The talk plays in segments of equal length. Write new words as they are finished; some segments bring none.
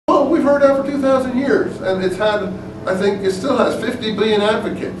we've heard that for 2,000 years, and it's had, I think it still has 50 billion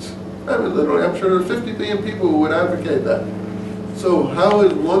advocates. I mean, literally, I'm sure there's 50 billion people who would advocate that. So how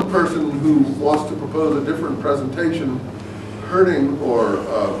is one person who wants to propose a different presentation hurting or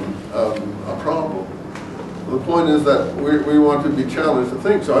a problem? The point is that we want to be challenged to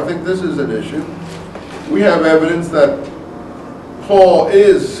think. So I think this is an issue. We have evidence that Paul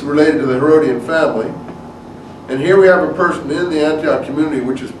is related to the Herodian family. And here we have a person in the Antioch community,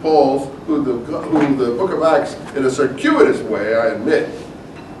 which is Paul's, who the book of Acts, in a circuitous way, I admit,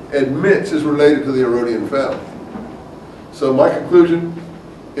 admits is related to the Herodian family. So my conclusion,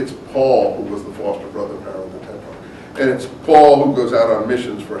 it's Paul who was the foster brother of Herod the Tetrarch. And it's Paul who goes out on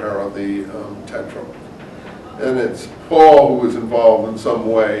missions for Herod the Tetrarch. And it's Paul who was involved in some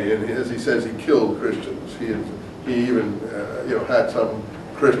way, and as he says, he killed Christians. He even had some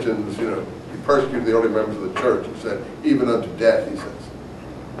Christians, he persecuted the early members of the church, he said, even unto death, he says.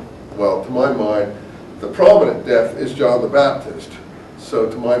 Well, to my mind, the prominent death is John the Baptist. So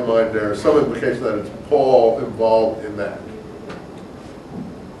to my mind, there is some implication that it's Paul involved in that.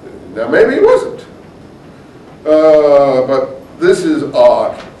 Now, maybe he wasn't. But this is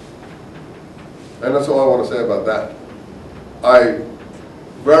odd. And that's all I want to say about that. I'm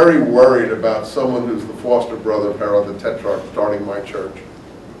very worried about someone who's the foster brother of Herod the Tetrarch starting my church.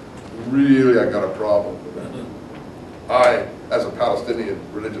 Really, I got a problem with that. I, as a Palestinian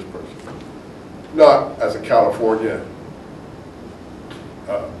religious person, not as a California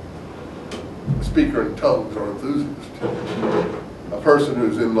speaker in tongues or enthusiast, a person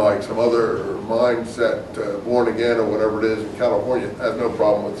who's in like some other mindset, born again or whatever it is in California, has no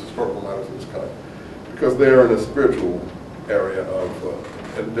problem with historical matters of this kind, because they're in a spiritual area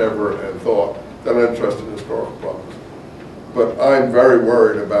of endeavor and thought that are interested in historical problems. But I'm very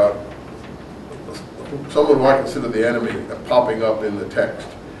worried about someone who I consider the enemy popping up in the text.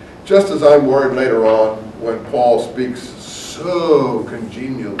 Just as I'm worried later on when Paul speaks so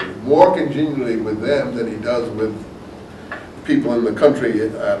congenially, more congenially with them than he does with people in the country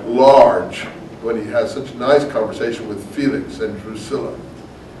at large, when he has such a nice conversation with Felix and Drusilla.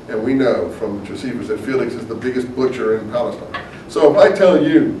 And we know from Josephus that Felix is the biggest butcher in Palestine. So if I tell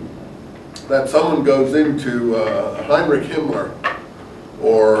you that someone goes into Heinrich Himmler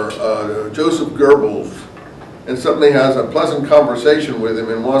or Joseph Goebbels and suddenly has a pleasant conversation with him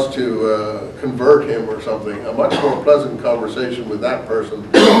and wants to convert him or something, a much more pleasant conversation with that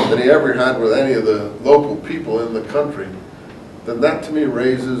person than he ever had with any of the local people in the country, then that to me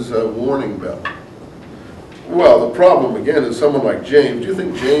raises a warning bell. Well, the problem again is someone like James. Do you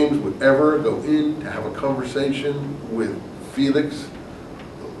think James would ever go in to have a conversation with Felix,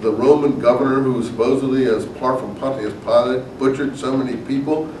 the Roman governor who supposedly, as apart from Pontius Pilate, butchered so many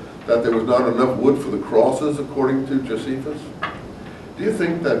people that there was not enough wood for the crosses, according to Josephus? Do you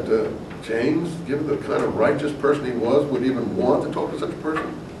think that James, given the kind of righteous person he was, would even want to talk to such a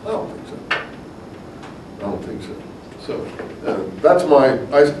person? I don't think so. I don't think so. So that's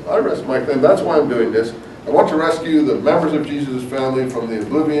I rest my claim. That's why I'm doing this. I want to rescue the members of Jesus' family from the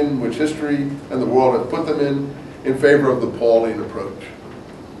oblivion which history and the world have put them in favor of the Pauline approach.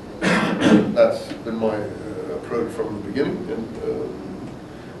 That's been my approach from the beginning,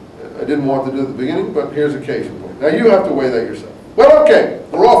 and I didn't want to do it at the beginning, but here's a case in point. Now you have to weigh that yourself. Well, okay,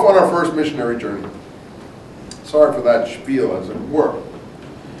 we're off on our first missionary journey. Sorry for that spiel, as it were.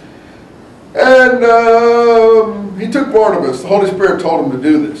 And he took Barnabas. The Holy Spirit told him to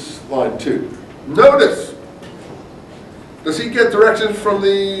do this. Line 2. Notice, does he get directions from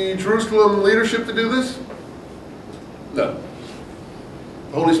the Jerusalem leadership to do this? No.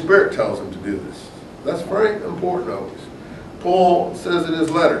 The Holy Spirit tells him to do this. That's very important always. Paul says in his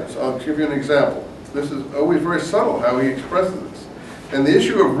letters, I'll give you an example. This is always very subtle how he expresses this. And the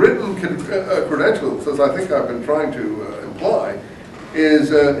issue of written credentials, as I think I've been trying to imply, is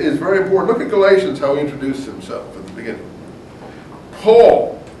very important. Look at Galatians, how he introduced himself at the beginning.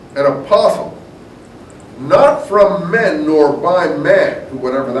 Paul, an apostle, not from men nor by man,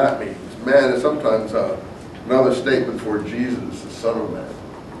 whatever that means. Man is sometimes another statement for Jesus, the Son of Man.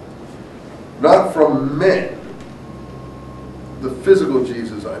 Not from men, the physical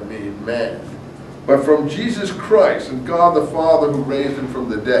Jesus, I mean, man, but from Jesus Christ and God the Father who raised him from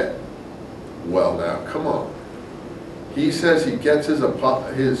the dead. Well, now, come on. He says he gets his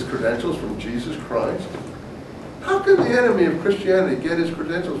credentials from Jesus Christ. How can the enemy of Christianity get his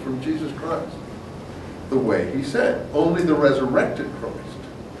credentials from Jesus Christ? The way he said, only the resurrected Christ.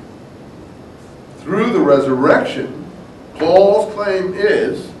 Through the resurrection, Paul's claim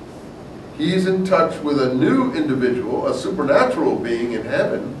is he's in touch with a new individual, a supernatural being in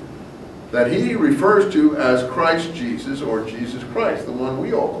heaven, that he refers to as Christ Jesus, or Jesus Christ, the one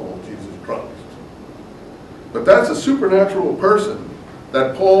we all call Jesus But that's a supernatural person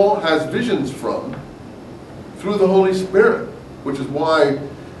that Paul has visions from through the Holy Spirit, which is why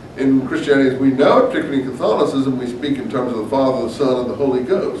in Christianity, as we know, particularly in Catholicism, we speak in terms of the Father, the Son, and the Holy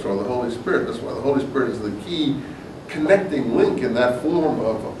Ghost, or the Holy Spirit. That's why the Holy Spirit is the key connecting link in that form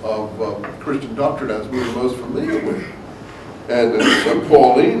of Christian doctrine as we're most familiar with. And it's a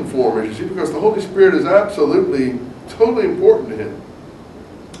Pauline form, as you see, because the Holy Spirit is absolutely, totally important to him.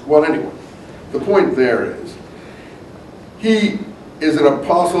 Well, anyway, the point there is, he is an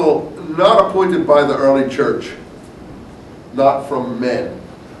apostle not appointed by the early church, not from men.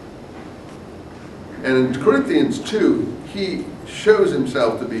 And in Corinthians 2, he shows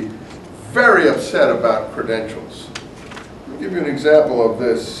himself to be very upset about credentials. I'll give you an example of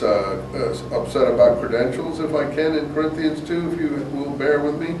this, upset about credentials, if I can, in Corinthians 2, if you will bear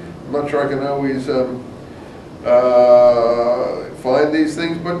with me. I'm not sure I can always find these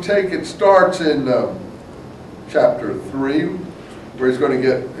things, but it starts in chapter 3, where he's going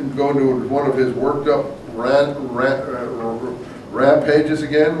to go into one of his worked up rampages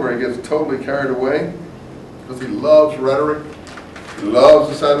again, where he gets totally carried away, because he loves rhetoric. He loves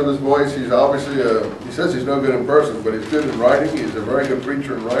the sound of his voice. He's obviously he says he's no good in person, but he's good in writing. He's a very good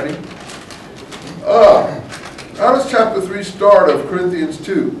preacher in writing. How does chapter 3 start of Corinthians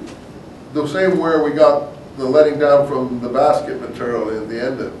 2? The same where we got the letting down from the basket material at the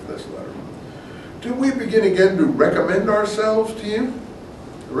end of this letter. Do we begin again to recommend ourselves to you?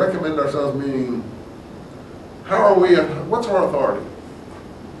 Recommend ourselves meaning, how are we, what's our authority?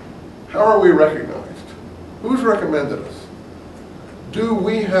 How are we recognized? Who's recommended us? Do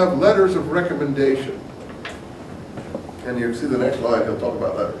we have letters of recommendation? And you see the next line, he'll talk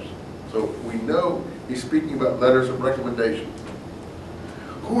about letters. So we know he's speaking about letters of recommendation.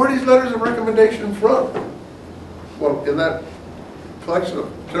 Who are these letters of recommendation from? Well, in that collection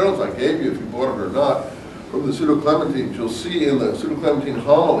of materials I gave you, if you bought it or not, from the Pseudo-Clementines, you'll see in the Pseudo-Clementine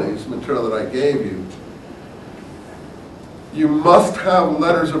homilies, material that I gave you, you must have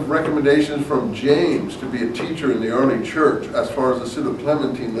letters of recommendations from James to be a teacher in the early church as far as the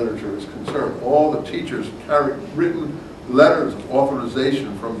Pseudo-Clementine literature is concerned. All the teachers carry written letters of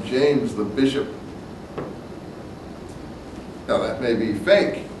authorization from James the bishop. Now that may be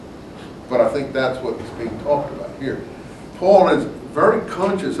fake, but I think that's what is being talked about here. Paul is very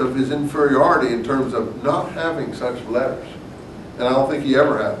conscious of his inferiority in terms of not having such letters, and I don't think he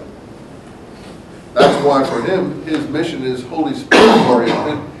ever had them. That's why for him, his mission is Holy Spirit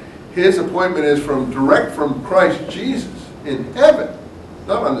oriented. His appointment is direct from Christ Jesus in heaven,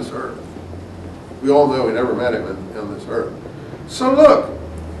 not on this earth. We all know he never met him on this earth. So look,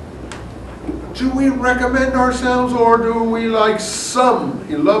 do we recommend ourselves, or do we like some?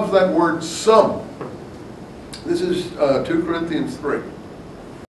 He loves that word some. This is 2 Corinthians 3.